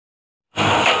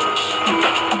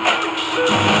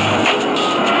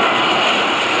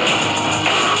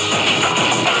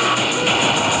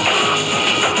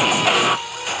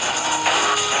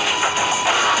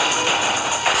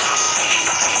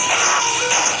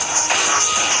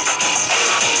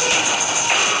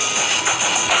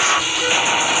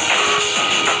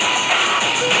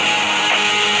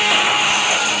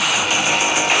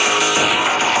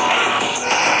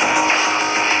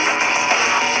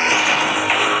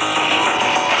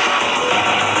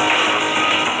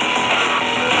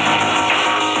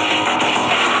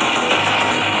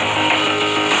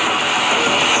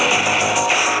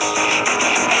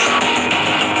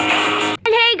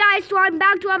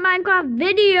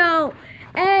video.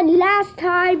 And last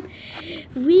time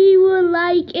we were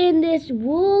like in this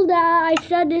world. I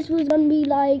said this was gonna be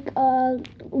like a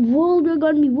world we're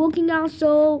gonna be working on.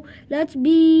 So let's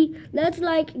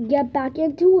like get back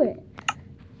into it.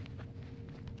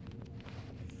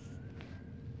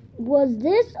 Was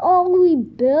this all we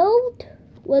built?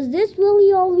 Was this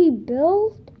really all we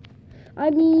built? I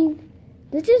mean,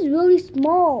 this is really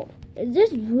small. Is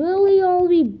this really all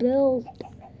we built?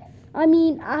 I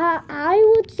mean,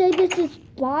 I would say this is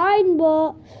fine,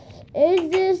 but is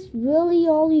this really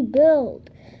all we built?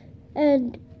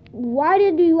 And why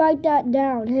did we write that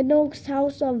down? Hinox's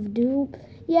House of Doom.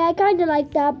 Yeah, I kind of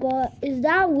like that, but is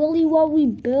that really what we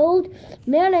built?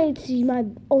 Man, I need to see my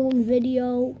own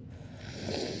video.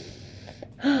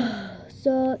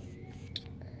 So,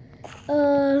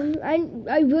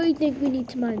 I really think we need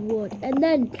to mine wood and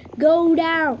then go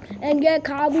down and get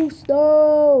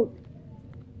cobblestone.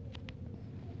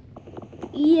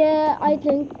 Yeah, I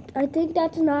think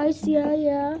that's nice. Yeah.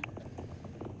 Yeah,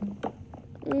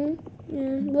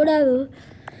 whatever.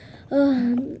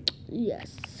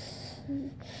 Yes.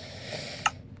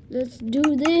 Let's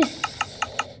do this.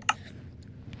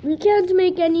 We can't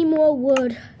make any more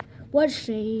wood. What a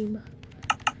shame.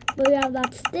 But we have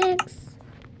that sticks.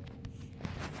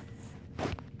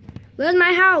 Where's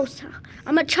my house?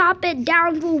 I'm gonna chop it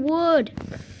down for wood.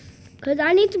 Cause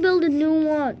I need to build a new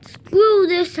one. Screw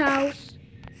this house.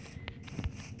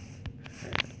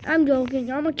 I'm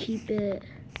joking, I'm gonna keep it.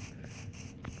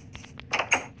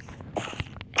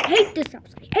 I hate this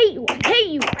house. I hate you. I hate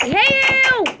you. I hate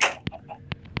you!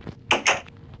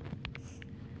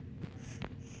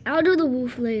 I'll do the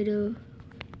roof later.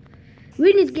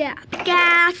 We need to get a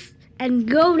pickaxe and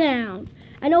go down.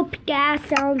 I know pickaxe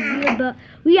sounds weird, but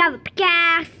we have a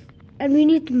pickaxe and we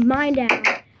need to mine down.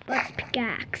 Let's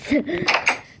pickaxe.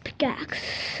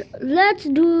 Pickaxe. Let's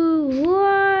do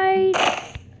right.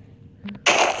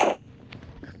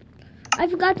 I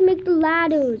forgot to make the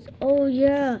ladders. Oh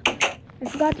yeah. I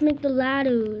forgot to make the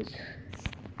ladders.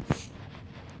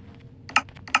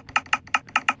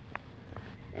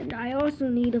 And I also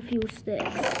need a few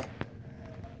sticks.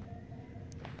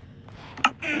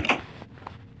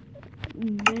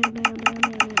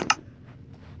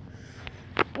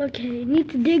 Okay, need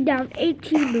to dig down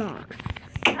 18 blocks.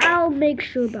 I'll make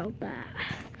sure about that.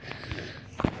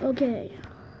 Okay.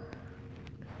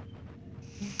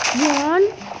 1,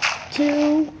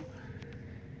 2,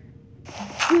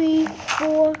 3,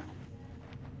 4,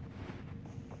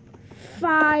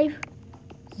 5,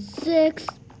 6,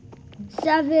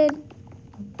 7,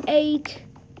 8,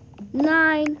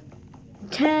 9,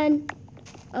 10,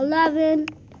 11,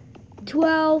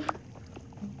 12,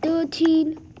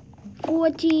 13,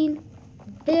 14,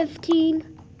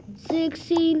 15,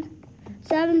 16,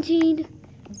 17,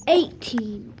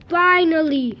 18.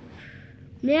 Finally!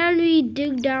 Man, we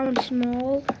dig down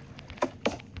small.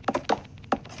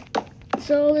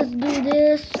 So let's do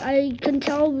this. I can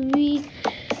tell we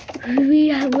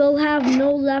will have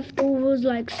no leftovers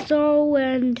like so,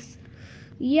 and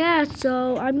yeah,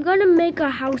 so I'm gonna make a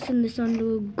house in this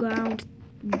underground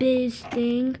biz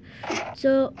thing.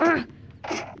 So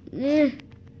do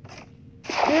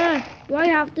I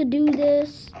have to do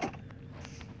this?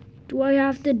 Do I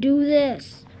have to do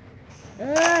this?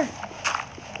 I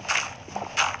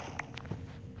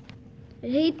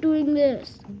hate doing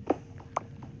this.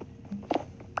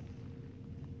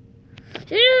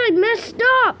 I messed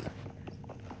up.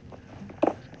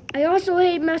 I also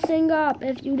hate messing up,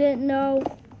 if you didn't know.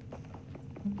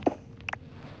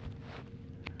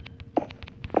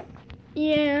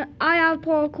 Yeah, I have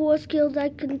parkour skills. I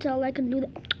can tell I can do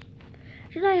that.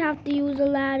 Should I have to use a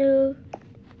ladder?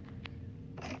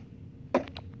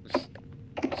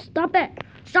 Stop it!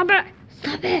 Stop it!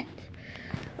 Stop it!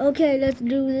 Okay, let's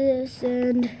do this,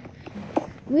 and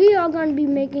we are going to be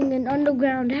making an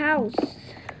underground house,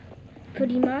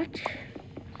 pretty much.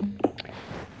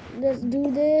 Let's do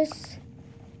this.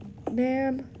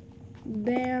 Bam,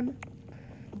 bam,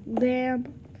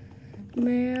 bam,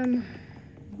 bam,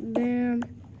 bam,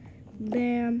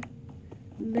 bam,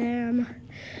 bam.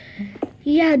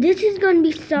 Yeah, this is going to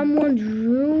be someone's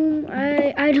room.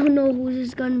 I don't know who this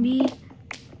is going to be.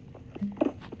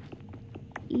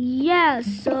 Yeah,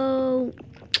 so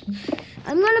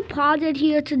I'm gonna pause it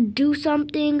here to do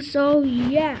something, so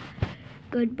yeah,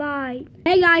 goodbye.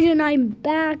 Hey guys, and I'm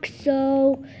back,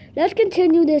 so let's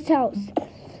continue this house.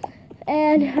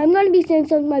 And I'm gonna be saying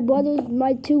something.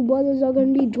 My two brothers are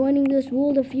gonna be joining this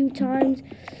world a few times,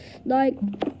 like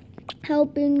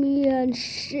helping me and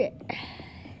shit.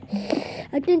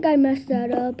 I think I messed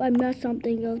that up. I messed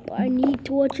something up. I need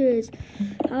torches.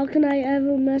 How can I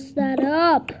ever mess that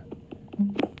up?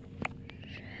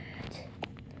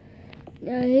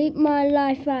 I hate my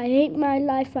life, I hate my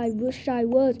life, I wish I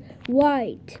was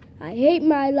white. I hate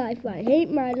my life, I hate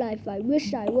my life, I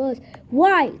wish I was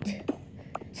white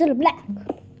instead of black.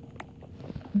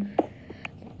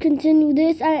 Continue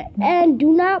this, and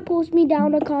do not post me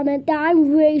down a comment that I'm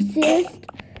racist.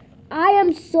 I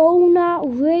am so not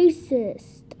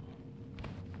racist.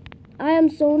 I am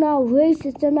so not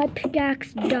racist, and my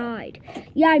pickaxe died.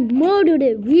 Yeah, I murdered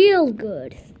it real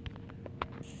good.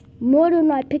 Murdered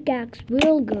my pickaxe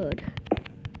real good.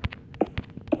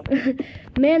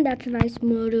 Man, that's a nice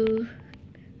murder.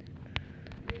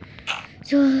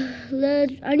 So,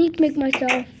 I need to make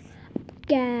myself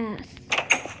gas.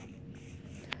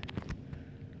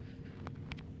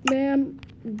 Bam,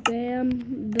 bam,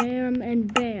 bam,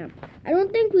 and bam. I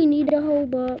don't think we need a hoe,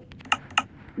 but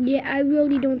yeah, I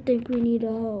really don't think we need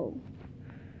a hoe.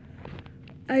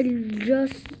 I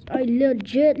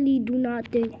legitly do not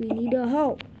think we need a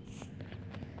hoe.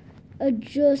 I'm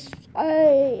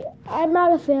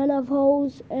not a fan of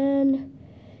hoes, and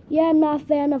yeah, I'm not a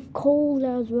fan of coal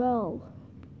as well.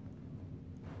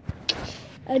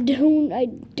 I don't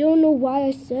know why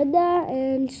I said that,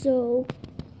 and so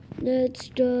let's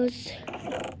just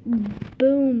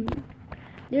boom.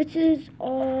 This is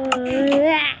all.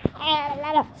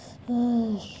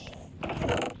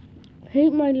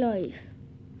 Hate my life.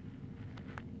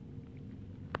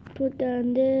 Put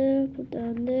down there, put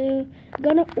down there. I'm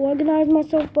gonna organize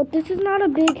myself, but this is not a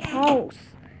big house.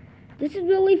 This is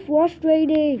really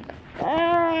frustrating.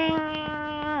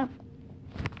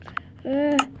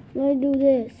 Let me do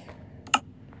this.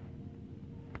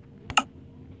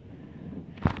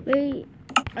 Wait,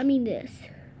 I mean this.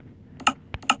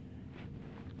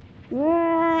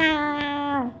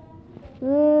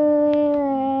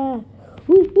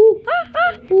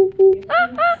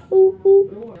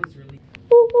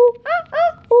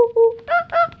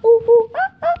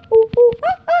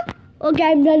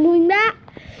 Okay, I'm done doing that.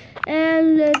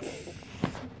 And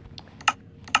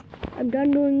I'm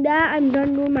done doing that. I'm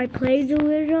done doing my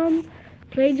plagiarism.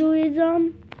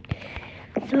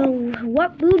 So,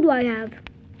 what food do I have?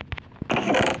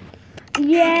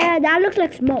 Yeah, that looks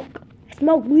like smoke. I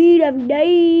smoke weed every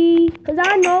day, because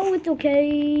I know it's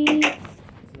okay.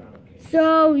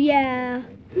 So, yeah.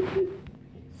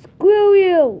 Screw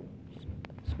you.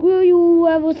 Screw you,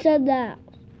 whoever said that.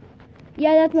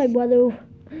 Yeah, that's my brother.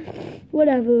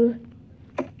 Whatever.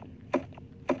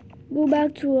 Go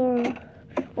back to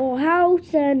our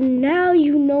house, and now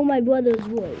you know my brother's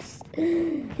voice.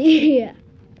 Yeah.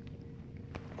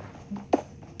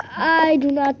 I do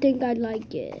not think I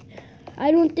like it.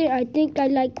 I don't think I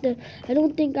like the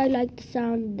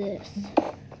sound of this.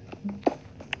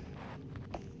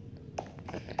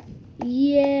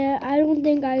 Yeah, I don't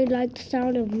think I like the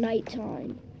sound of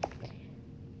nighttime.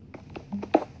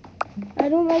 I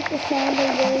don't like the sound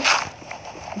of this.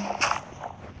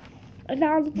 I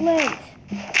found flint.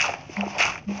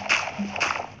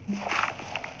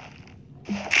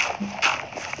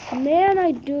 Man,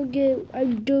 I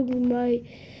dug my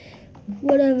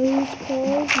whatever it's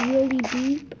called really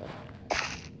deep.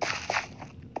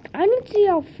 I need to see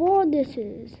how far this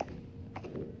is.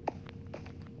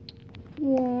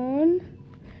 1,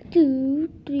 2,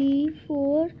 3,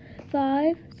 4,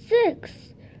 5,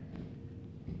 6.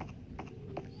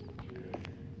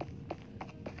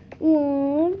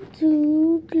 1,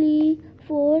 2, 3,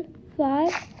 4,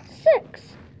 5,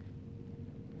 6.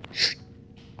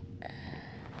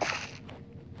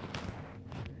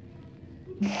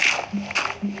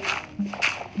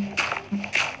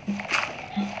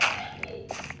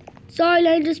 Sorry,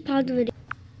 let me just pause the video.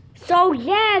 So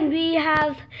yeah,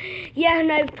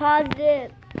 and I've paused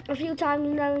it a few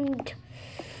times, and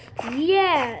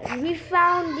yeah, we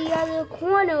found the other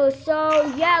corner. So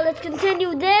yeah, let's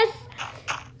continue this.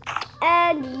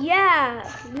 And yeah,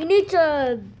 we need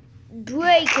to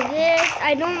break this.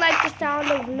 I don't like the sound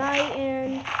of night,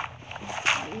 and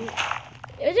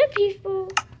is it peaceful?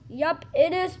 Yup,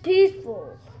 it is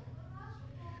peaceful.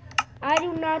 I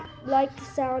do not like the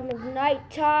sound of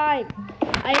nighttime.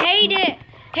 I hate it.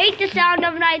 Hate the sound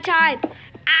of nighttime.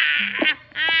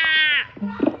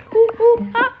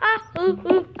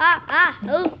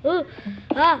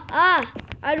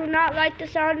 I do not like the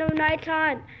sound of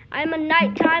nighttime. I'm a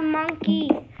nighttime monkey.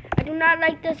 I do not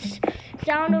like the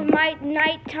sound of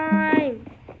nighttime.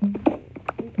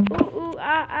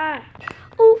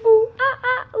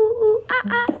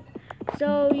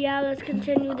 So yeah, let's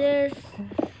continue this.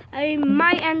 I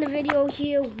might end the video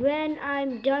here when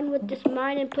I'm done with this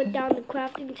mine and put down the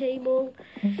crafting table.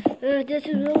 This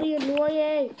is really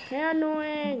annoying.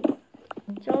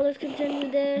 So let's continue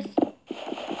this.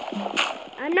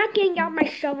 I'm not getting out my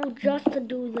shovel just to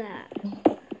do that.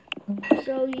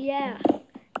 So yeah,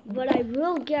 but I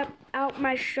will get out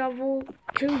my shovel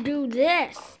to do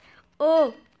this.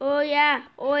 Oh yeah,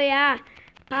 oh yeah.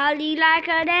 Party like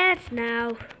a dance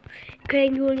now.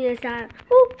 King Julian style.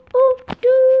 Ooh, ooh,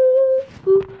 doo,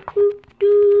 ooh, ooh,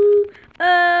 doo.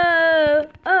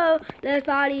 Oh, let's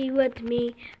party with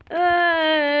me.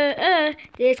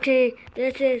 This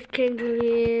is King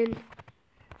Julian.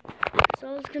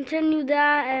 So let's continue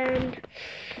that, and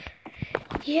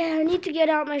yeah, I need to get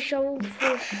out my shovel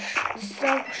for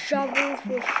sure.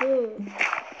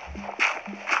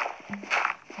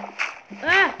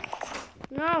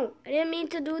 No, I didn't mean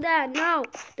to do that. No,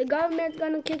 the government's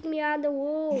gonna kick me out of the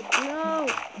world. No.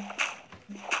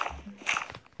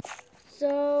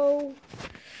 So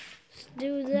let's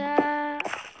do that.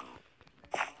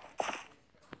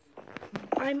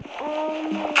 I'm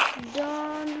almost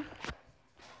done.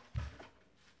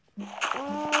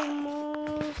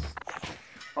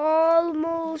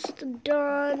 Almost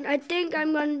done. I think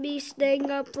I'm gonna be staying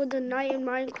up for the night in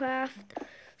Minecraft.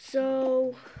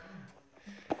 So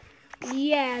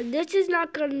yeah, this is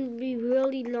not gonna be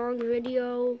really long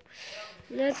video.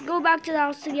 Let's go back to the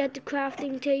house to get the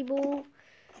crafting table.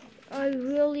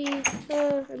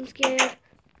 I'm scared.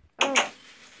 Oh,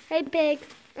 hey pig.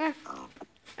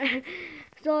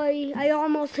 Sorry, I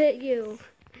almost hit you.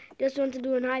 Just want to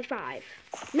do a high five.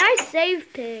 Nice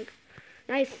save, pig.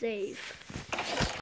 Nice save.